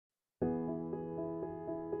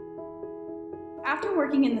After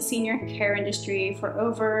working in the senior care industry for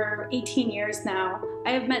over 18 years now,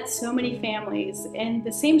 I have met so many families, and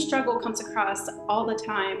the same struggle comes across all the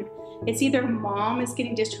time. It's either mom is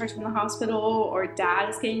getting discharged from the hospital or dad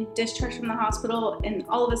is getting discharged from the hospital, and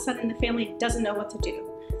all of a sudden the family doesn't know what to do.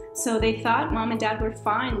 So they thought mom and dad were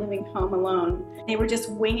fine living home alone. They were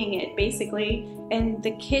just winging it basically, and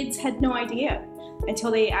the kids had no idea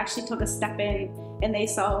until they actually took a step in and they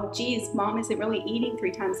saw, geez, mom isn't really eating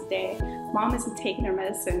 3 times a day. Mom isn't taking her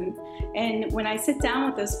medicine. And when I sit down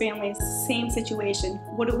with those families, same situation,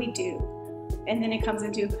 what do we do? And then it comes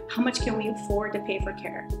into how much can we afford to pay for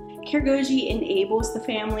care? Caregogi enables the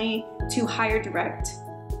family to hire direct,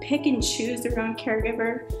 pick and choose their own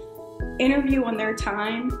caregiver, interview on their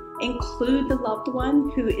time, include the loved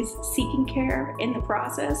one who is seeking care in the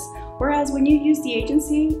process, whereas when you use the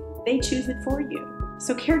agency, they choose it for you.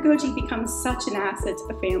 So Caregogi becomes such an asset to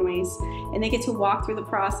the families, and they get to walk through the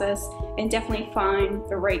process and definitely find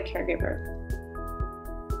the right caregiver.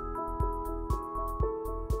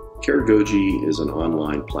 Caregogi is an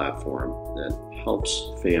online platform that helps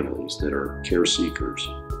families that are care seekers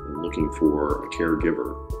and looking for a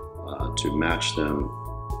caregiver to match them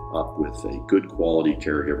up with a good quality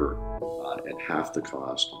caregiver at half the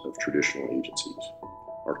cost of traditional agencies.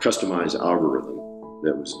 Our customized algorithm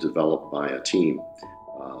that was developed by a team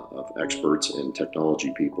of experts and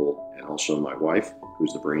technology people, and also my wife,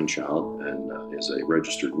 who's the brainchild and is a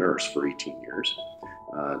registered nurse for 18 years,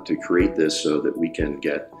 to create this so that we can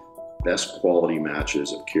get best quality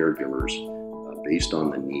matches of caregivers based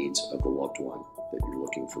on the needs of the loved one that you're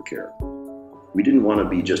looking for care. We didn't want to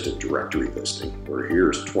be just a directory listing where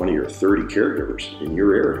here's 20 or 30 caregivers in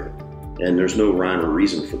your area and there's no rhyme or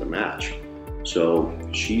reason for the match. So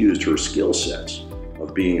she used her skill sets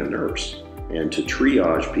of being a nurse and to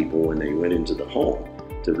triage people when they went into the home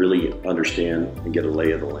to really understand and get a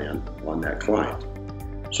lay of the land on that client.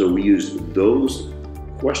 So we used those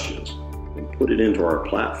questions and put it into our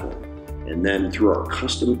platform, and then through our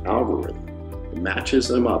custom algorithm, it matches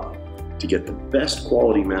them up to get the best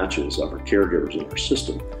quality matches of our caregivers in our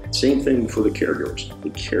system. Same thing for the caregivers. The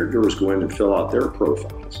caregivers go in and fill out their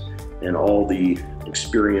profiles and all the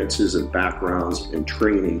experiences and backgrounds and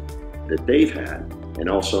training that they've had, and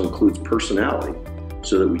also includes personality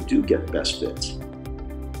so that we do get best fits.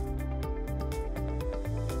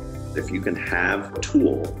 If you can have a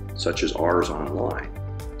tool such as ours online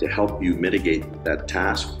to help you mitigate that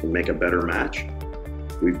task and make a better match,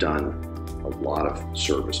 we've done a lot of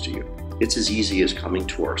service to you. It's as easy as coming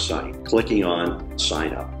to our site, clicking on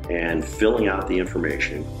sign up, and filling out the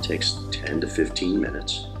information. It takes 10 to 15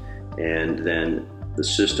 minutes, and then the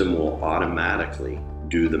system will automatically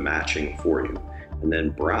do the matching for you, and then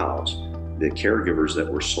browse the caregivers that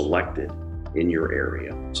were selected in your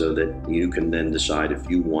area so that you can then decide if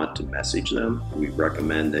you want to message them. We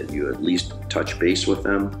recommend that you at least touch base with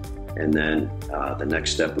them, and then the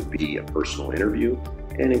next step would be a personal interview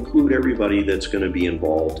and include everybody that's going to be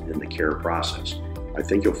involved in the care process. I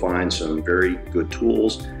think you'll find some very good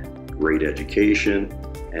tools, great education,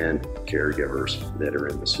 and caregivers that are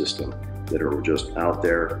in the system that are just out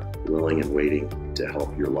there willing and waiting to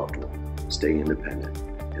help your loved one stay independent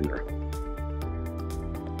in their home.